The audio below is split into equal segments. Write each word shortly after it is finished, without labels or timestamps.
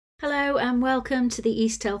Hello and welcome to the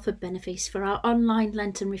East Telford Benefice for our online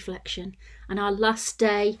Lenten reflection and our last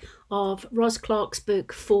day of Ros Clark's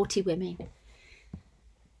book 40 Women.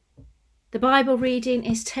 The Bible reading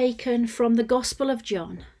is taken from the Gospel of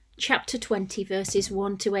John, chapter 20, verses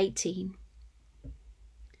 1 to 18.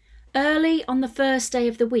 Early on the first day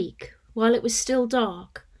of the week, while it was still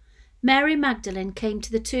dark, Mary Magdalene came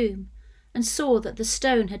to the tomb and saw that the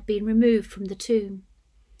stone had been removed from the tomb.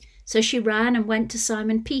 So she ran and went to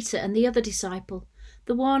Simon Peter and the other disciple,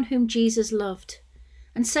 the one whom Jesus loved,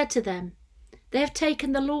 and said to them, "They have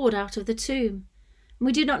taken the Lord out of the tomb, and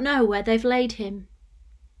we do not know where they've laid him."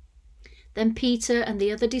 Then Peter and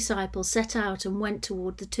the other disciple set out and went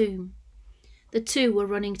toward the tomb. The two were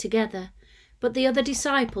running together, but the other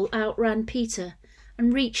disciple outran Peter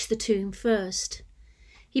and reached the tomb first.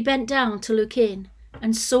 He bent down to look in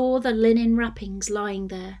and saw the linen wrappings lying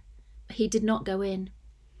there, but he did not go in.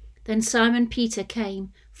 Then Simon Peter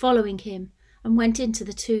came, following him, and went into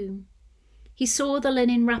the tomb. He saw the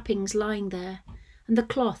linen wrappings lying there, and the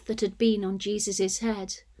cloth that had been on Jesus'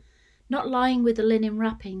 head, not lying with the linen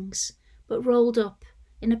wrappings, but rolled up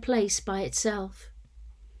in a place by itself.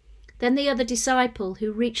 Then the other disciple,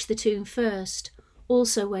 who reached the tomb first,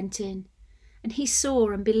 also went in, and he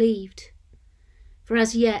saw and believed. For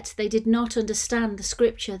as yet they did not understand the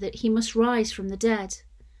scripture that he must rise from the dead.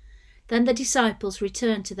 Then the disciples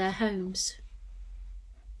returned to their homes.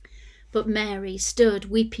 But Mary stood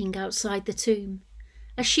weeping outside the tomb.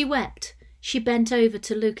 As she wept, she bent over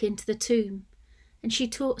to look into the tomb, and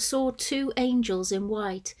she saw two angels in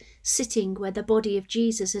white sitting where the body of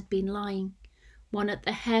Jesus had been lying, one at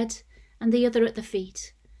the head and the other at the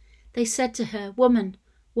feet. They said to her, "Woman,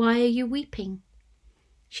 why are you weeping?"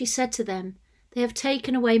 She said to them, "They have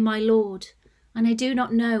taken away my Lord, and I do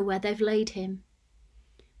not know where they've laid him."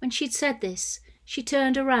 When she'd said this, she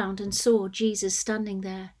turned around and saw Jesus standing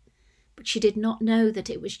there, but she did not know that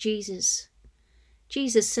it was Jesus.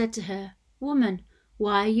 Jesus said to her, "Woman,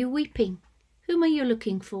 why are you weeping? Whom are you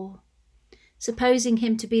looking for?" Supposing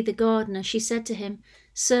him to be the gardener, she said to him,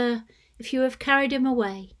 "Sir, if you have carried him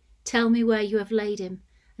away, tell me where you have laid him,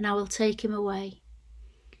 and I will take him away."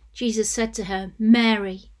 Jesus said to her,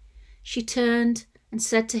 "Mary." She turned and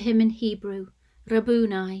said to him in Hebrew,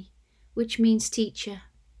 "Rabboni," which means teacher.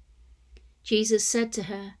 Jesus said to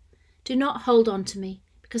her, "Do not hold on to me,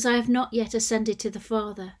 because I have not yet ascended to the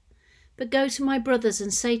Father. But go to my brothers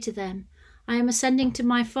and say to them, I am ascending to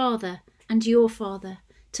my Father and your Father,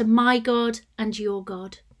 to my God and your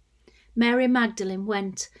God." Mary Magdalene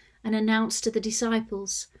went and announced to the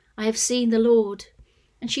disciples, "I have seen the Lord,"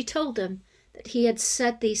 and she told them that he had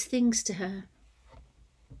said these things to her.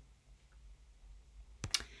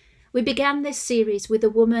 We began this series with a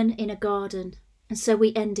woman in a garden, and so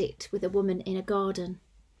we end it with a woman in a garden.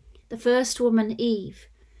 The first woman, Eve,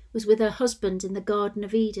 was with her husband in the Garden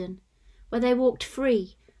of Eden, where they walked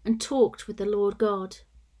free and talked with the Lord God.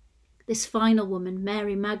 This final woman,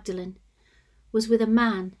 Mary Magdalene, was with a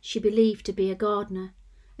man she believed to be a gardener,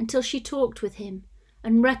 until she talked with him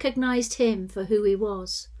and recognized him for who he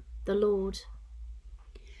was, the Lord.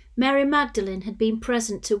 Mary Magdalene had been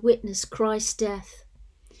present to witness Christ's death.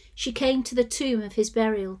 She came to the tomb of his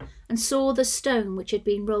burial and saw the stone which had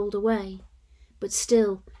been rolled away, but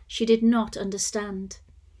still she did not understand.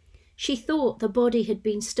 She thought the body had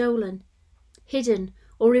been stolen, hidden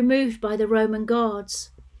or removed by the Roman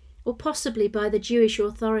guards, or possibly by the Jewish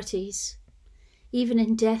authorities. Even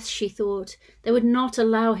in death, she thought, they would not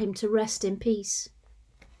allow him to rest in peace.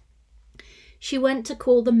 She went to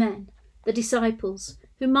call the men, the disciples,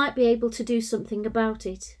 who might be able to do something about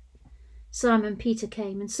it. Simon Peter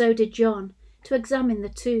came, and so did John, to examine the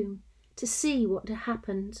tomb, to see what had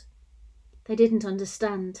happened. They didn't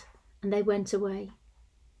understand, and they went away.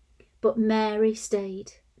 But Mary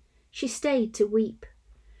stayed. She stayed to weep.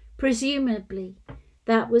 Presumably,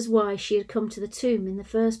 that was why she had come to the tomb in the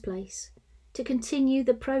first place, to continue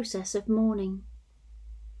the process of mourning.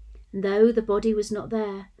 And though the body was not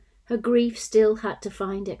there, her grief still had to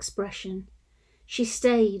find expression. She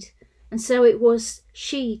stayed, and so it was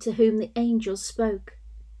she to whom the angels spoke.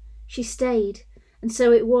 She stayed, and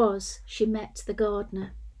so it was she met the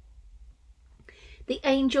gardener. The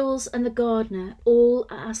angels and the gardener all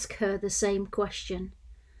ask her the same question.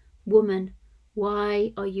 "Woman,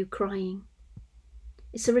 why are you crying?"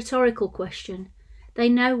 It's a rhetorical question. They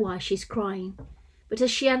know why she's crying, but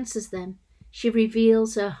as she answers them, she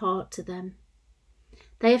reveals her heart to them.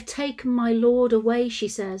 "They have taken my Lord away," she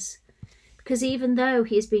says, because even though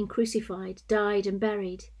he has been crucified, died and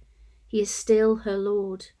buried, he is still her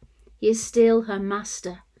Lord. He is still her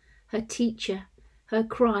Master, her Teacher, her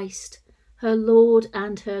Christ, her Lord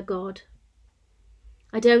and her God.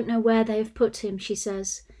 I don't know where they have put him, she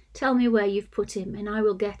says. Tell me where you've put him, and I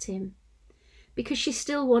will get him. Because she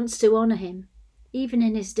still wants to honour him, even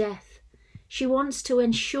in his death. She wants to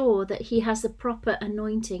ensure that he has the proper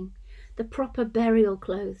anointing, the proper burial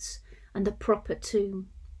clothes, and the proper tomb.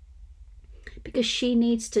 Because she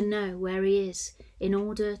needs to know where he is in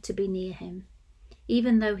order to be near him.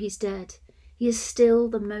 Even though he's dead, he is still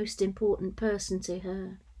the most important person to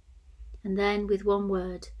her. And then, with one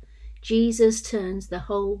word, Jesus turns the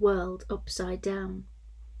whole world upside down.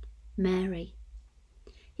 Mary.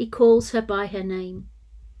 He calls her by her name.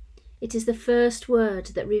 It is the first word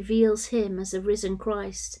that reveals him as a risen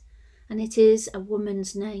Christ, and it is a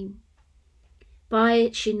woman's name. By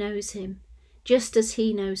it she knows him, just as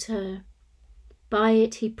he knows her. By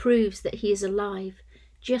it he proves that he is alive,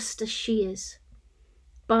 just as she is.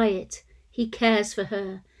 By it he cares for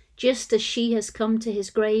her, just as she has come to his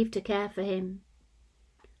grave to care for him.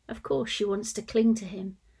 Of course she wants to cling to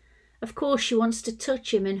him. Of course she wants to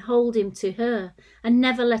touch him and hold him to her and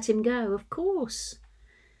never let him go, of course.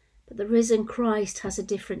 But the risen Christ has a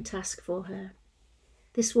different task for her.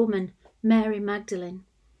 This woman, Mary Magdalene,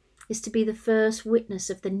 is to be the first witness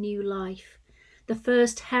of the new life, the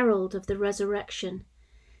first herald of the resurrection.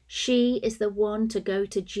 She is the one to go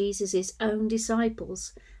to Jesus' own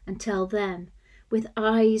disciples and tell them, with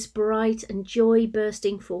eyes bright and joy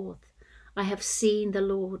bursting forth, I have seen the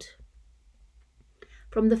Lord.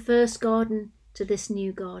 From the first garden to this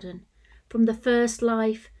new garden, from the first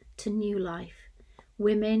life to new life,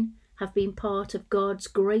 women have been part of God's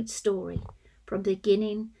great story from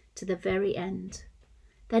beginning to the very end.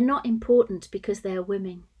 They're not important because they are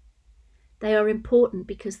women. They are important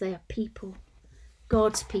because they are people,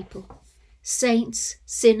 God's people, saints,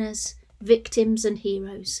 sinners, victims and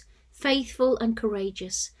heroes, faithful and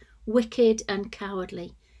courageous, wicked and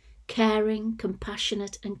cowardly, caring,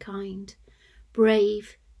 compassionate and kind,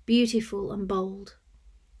 brave, beautiful and bold,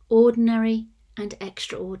 ordinary and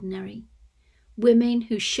extraordinary, women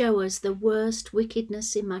who show us the worst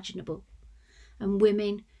wickedness imaginable, and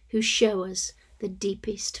women who show us the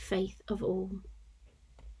deepest faith of all.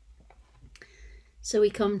 So we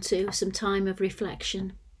come to some time of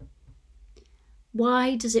reflection.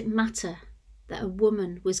 Why does it matter that a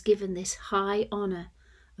woman was given this high honour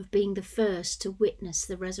of being the first to witness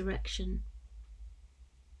the resurrection?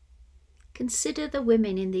 Consider the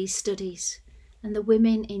women in these studies and the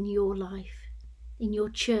women in your life, in your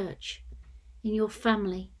church, in your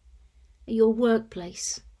family, at your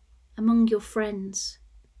workplace, among your friends.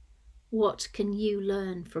 What can you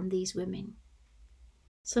learn from these women?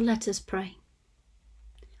 So let us pray.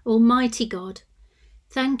 Almighty God,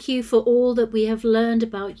 thank you for all that we have learned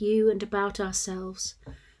about you and about ourselves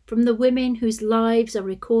from the women whose lives are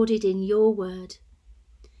recorded in your word.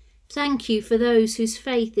 Thank you for those whose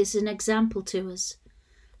faith is an example to us,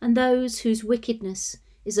 and those whose wickedness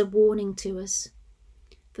is a warning to us,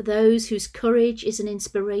 for those whose courage is an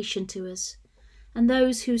inspiration to us, and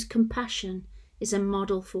those whose compassion is a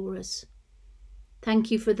model for us. Thank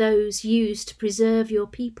you for those used to preserve your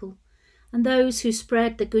people, and those who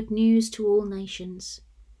spread the good news to all nations.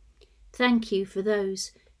 Thank you for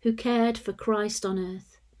those who cared for Christ on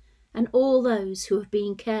earth, and all those who have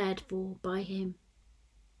been cared for by him.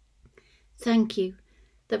 Thank you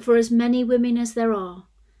that for as many women as there are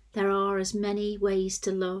as many ways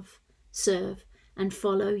to love, serve, and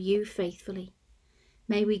follow you faithfully.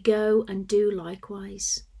 May we go and do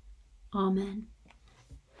likewise. Amen.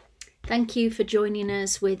 Thank you for joining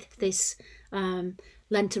us with this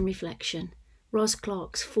Lenten reflection, Ros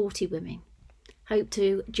Clark's 40 Women. Hope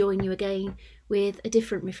to join you again with a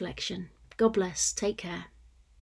different reflection. God bless. Take care.